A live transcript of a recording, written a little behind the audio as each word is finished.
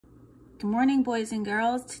Good morning, boys and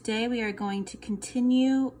girls. Today we are going to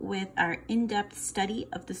continue with our in-depth study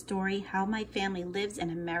of the story How My Family Lives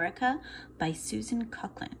in America by Susan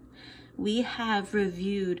Cucklin. We have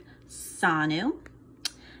reviewed Sanu,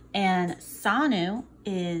 and Sanu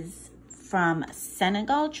is from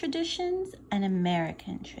Senegal traditions and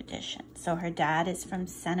American traditions. So her dad is from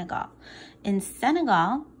Senegal. In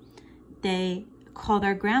Senegal, they call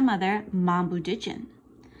their grandmother Mamboudidjan.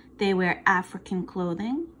 They wear African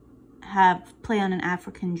clothing, play on an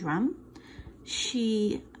African drum.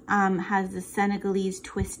 She has the Senegalese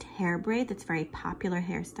twist hair braid that's a very popular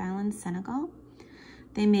hairstyle in Senegal.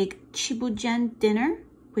 They make chiboudjen dinner,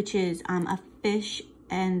 which is a fish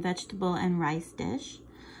and vegetable and rice dish.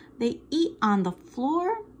 They eat on the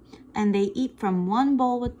floor and they eat from one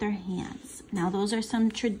bowl with their hands. Now those are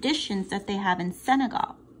some traditions that they have in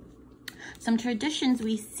Senegal. Some traditions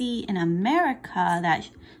we see in America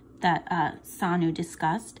that Sanu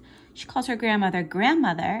discussed. She calls her grandmother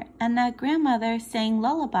grandmother, and that grandmother sang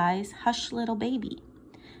lullabies, Hush Little Baby,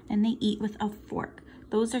 and they eat with a fork.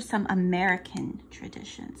 Those are some American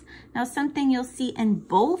traditions. Now, something you'll see in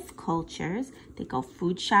both cultures, they go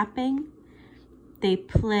food shopping, they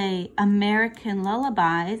play American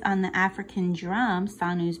lullabies on the African drum.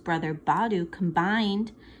 Sanu's brother Badu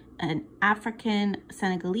combined an African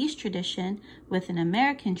Senegalese tradition with an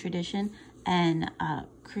American tradition and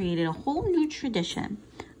created a whole new tradition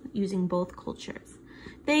using both cultures.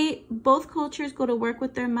 Both cultures go to work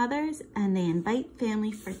with their mothers and they invite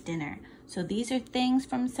family for dinner. So these are things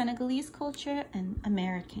from Senegalese culture and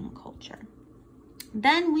American culture.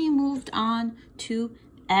 Then we moved on to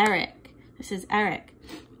Eric. This is Eric.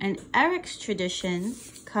 And Eric's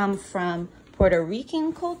traditions come from Puerto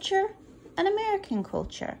Rican culture and American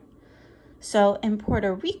culture. So in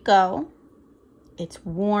Puerto Rico, it's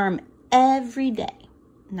warm every day.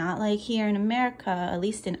 Not like here in America, at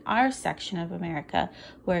least in our section of America,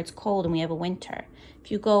 where it's cold and we have a winter. If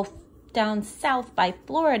you go down south by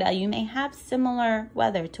Florida, you may have similar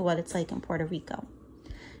weather to what it's like in Puerto Rico.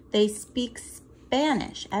 They speak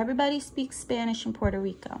Spanish. Everybody speaks Spanish in Puerto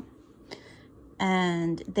Rico.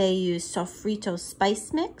 And they use sofrito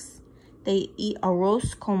spice mix. They eat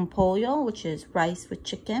arroz con pollo, which is rice with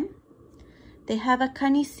chicken. They have a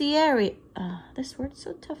carniceria. This word's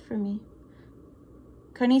so tough for me.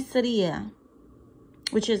 Carniceria,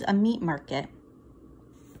 which is a meat market.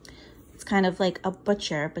 It's kind of like a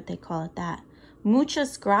butcher, but they call it that.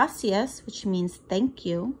 Muchas gracias, which means thank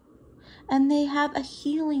you. And they have a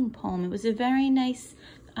healing poem. It was a very nice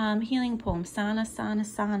healing poem, Sana, Sana,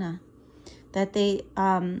 Sana, that they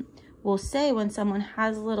will say when someone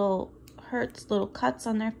has little hurts, little cuts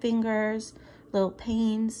on their fingers, little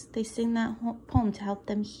pains. They sing that poem to help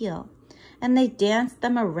them heal. And they dance the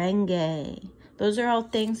merengue. Those are all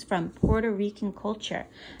things from Puerto Rican culture.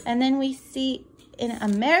 And then we see in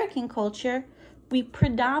American culture, we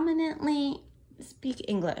predominantly speak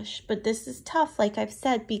English. But this is tough, like I've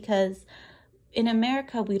said, because in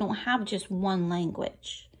America, we don't have just one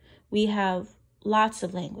language. We have lots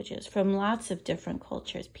of languages from lots of different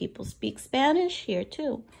cultures. People speak Spanish here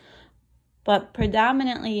too. But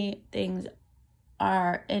predominantly things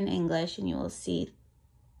are in English, and you will see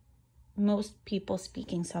most people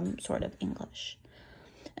speaking some sort of English.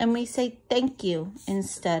 And we say thank you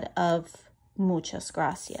instead of muchas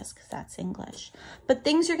gracias, because that's English. But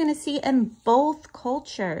things you're going to see in both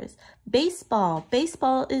cultures. Baseball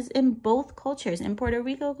is in both cultures, in Puerto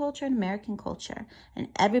Rico culture and American culture. And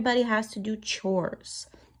everybody has to do chores.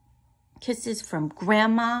 Kisses from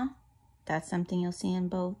grandma, that's something you'll see in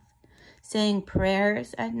both. Saying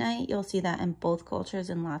prayers at night, you'll see that in both cultures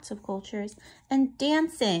and lots of cultures. And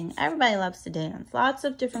dancing, everybody loves to dance. Lots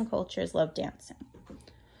of different cultures love dancing.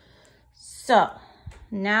 So,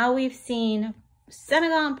 now we've seen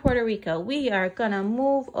Senegal and Puerto Rico. We are going to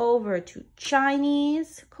move over to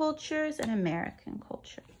Chinese cultures and American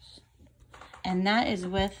cultures. And that is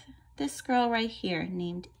with this girl right here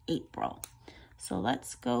named April. So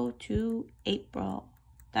let's go to April.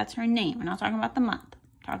 That's her name. We're not talking about the month.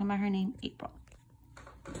 Talking about her name, April.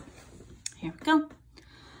 Here we go.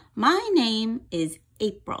 My name is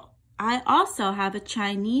April. I also have a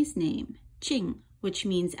Chinese name, Qing, which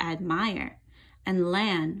means admire, and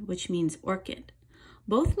Lan, which means orchid.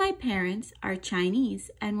 Both my parents are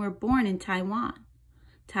Chinese and were born in Taiwan.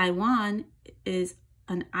 Taiwan is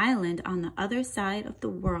an island on the other side of the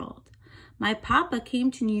world. My papa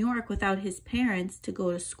came to New York without his parents to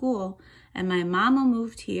go to school, and my mama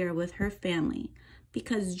moved here with her family.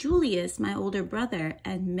 Because Julius, my older brother,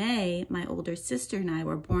 and May, my older sister, and I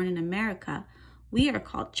were born in America, we are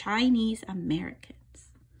called Chinese Americans.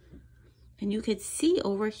 And you could see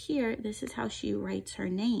over here, this is how she writes her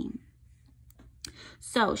name.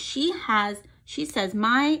 So she says,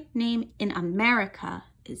 my name in America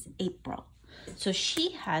is April. So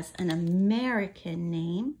she has an American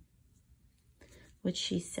name, which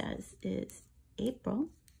she says is April.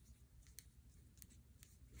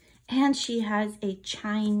 And she has a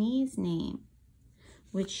Chinese name,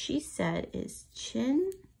 which she said is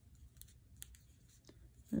Chin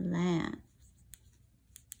Lan,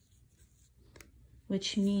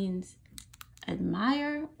 which means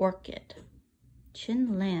admire orchid.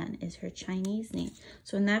 Chin Lan is her Chinese name.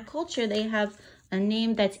 So in that culture, they have a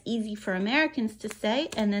name that's easy for Americans to say,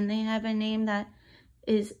 and then they have a name that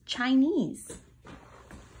is Chinese.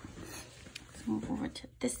 Let's move over to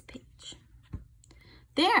this page.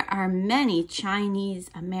 There are many Chinese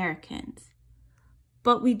Americans,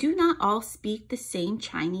 but we do not all speak the same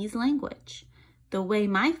Chinese language. The way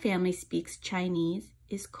my family speaks Chinese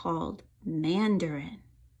is called Mandarin.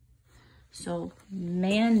 So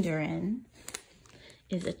Mandarin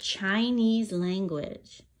is a Chinese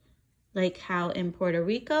language. Like how in Puerto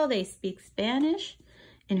Rico, they speak Spanish.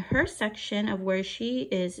 In her section of where she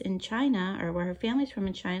is in China, or where her family's from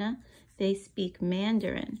in China, they speak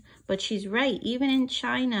Mandarin. But she's right, even in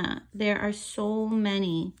China, there are so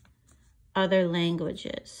many other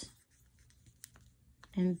languages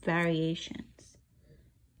and variations.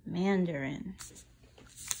 Mandarin.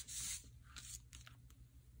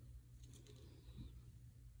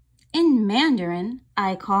 In Mandarin,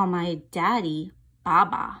 I call my daddy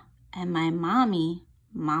Baba and my mommy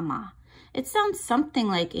Mama. It sounds something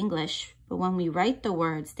like English, but when we write the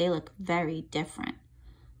words, they look very different.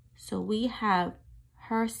 So we have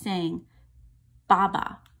her saying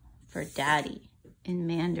Baba for daddy in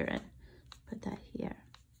Mandarin. Put that here.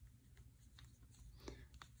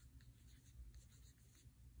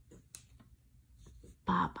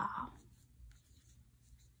 Baba.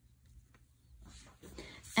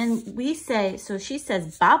 And we say, so she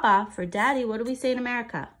says Baba for daddy. What do we say in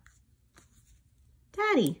America?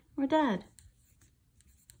 Daddy or dad.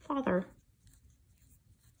 Father.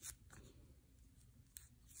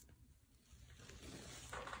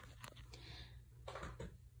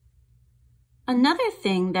 Another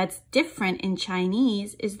thing that's different in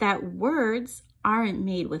Chinese is that words aren't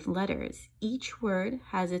made with letters. Each word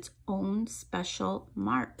has its own special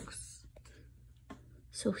marks.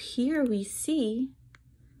 So here we see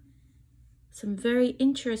some very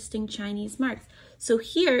interesting Chinese marks. So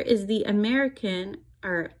here is the American,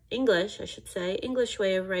 or English, I should say, English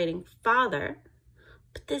way of writing father.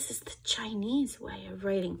 But this is the Chinese way of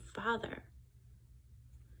writing father.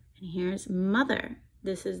 And here's mother.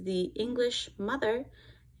 This is the English mother.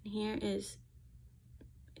 And here is,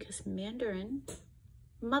 I guess, Mandarin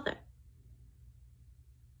mother.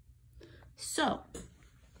 So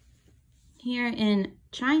here in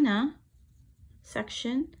China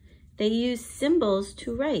section, they use symbols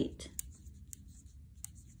to write,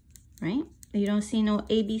 right? You don't see no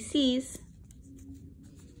ABCs.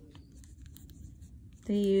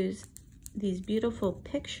 They use these beautiful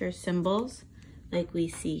picture symbols like we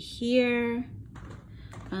see here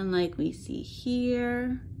and like we see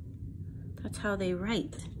here. That's how they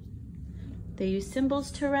write. They use symbols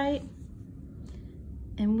to write,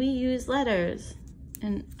 and we use letters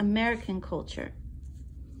in American culture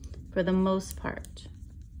for the most part.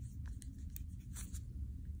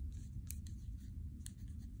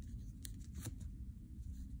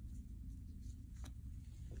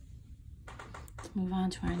 Move on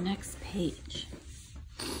to our next page.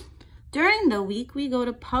 During the week, we go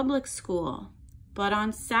to public school, but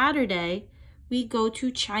on Saturday, we go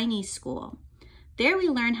to Chinese school. There we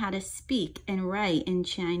learn how to speak and write in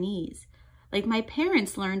Chinese, like my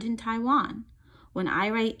parents learned in Taiwan. When I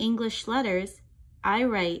write English letters, I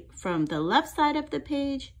write from the left side of the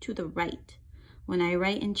page to the right. When I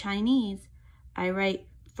write in Chinese, I write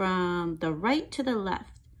from the right to the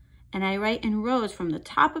left. And I write in rows from the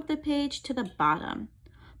top of the page to the bottom.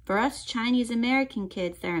 For us Chinese American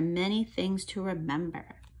kids, there are many things to remember.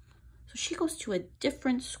 So she goes to a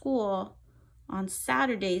different school on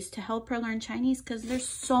Saturdays to help her learn Chinese because there's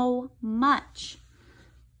so much.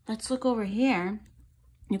 Let's look over here.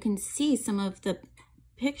 You can see some of the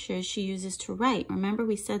pictures she uses to write. Remember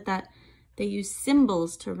we said that they use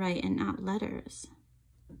symbols to write and not letters.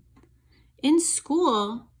 In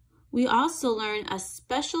school, we also learn a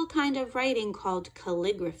special kind of writing called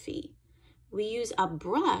calligraphy. We use a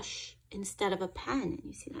brush instead of a pen.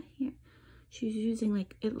 You see that here? She's using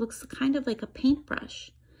it looks kind of like a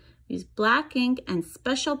paintbrush. We use black ink and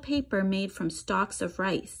special paper made from stalks of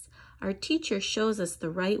rice. Our teacher shows us the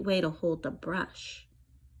right way to hold the brush.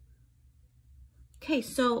 Okay,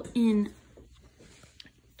 so in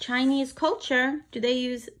Chinese culture, do they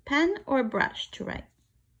use pen or brush to write?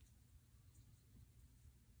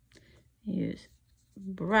 Use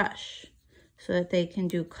brush so that they can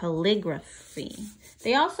do calligraphy.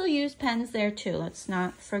 They also use pens there too. Let's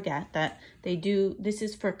not forget that they do. This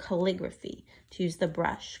is for calligraphy, to use the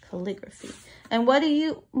brush, calligraphy. And what do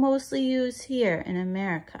you mostly use here in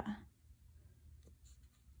America?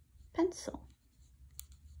 Pencil.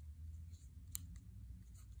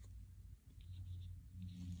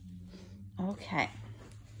 Okay.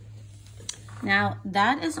 Now,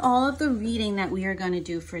 that is all of the reading that we are going to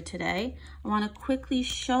do for today. I want to quickly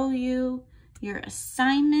show you your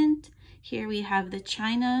assignment. Here we have the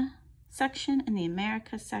China section and the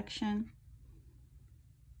America section.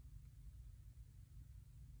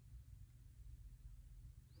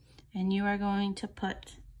 And you are going to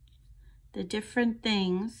put the different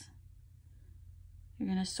things. You're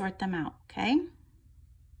going to sort them out, okay?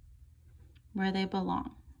 Where they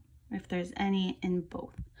belong, if there's any in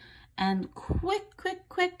both. And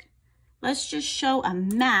quick, let's just show a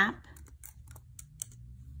map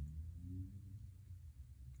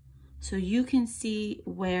so you can see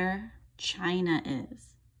where China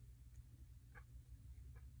is.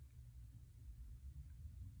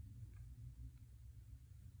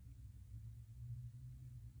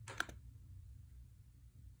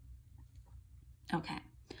 Okay,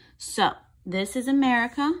 so this is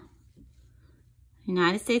America,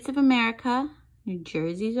 United States of America. New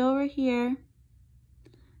Jersey's over here.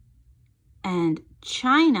 And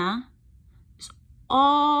China is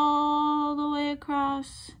all the way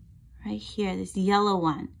across right here, this yellow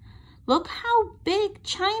one. Look how big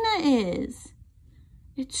China is.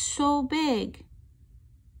 It's so big.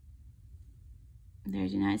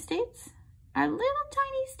 There's the United States, our little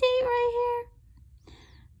tiny state right here.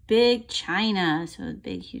 Big China, so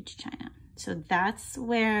big, huge China. So that's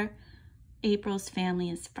where April's family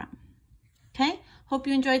is from. Okay, hope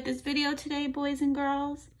you enjoyed this video today, boys and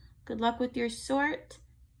girls. Good luck with your sort,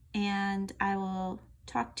 and I will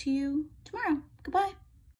talk to you tomorrow. Goodbye.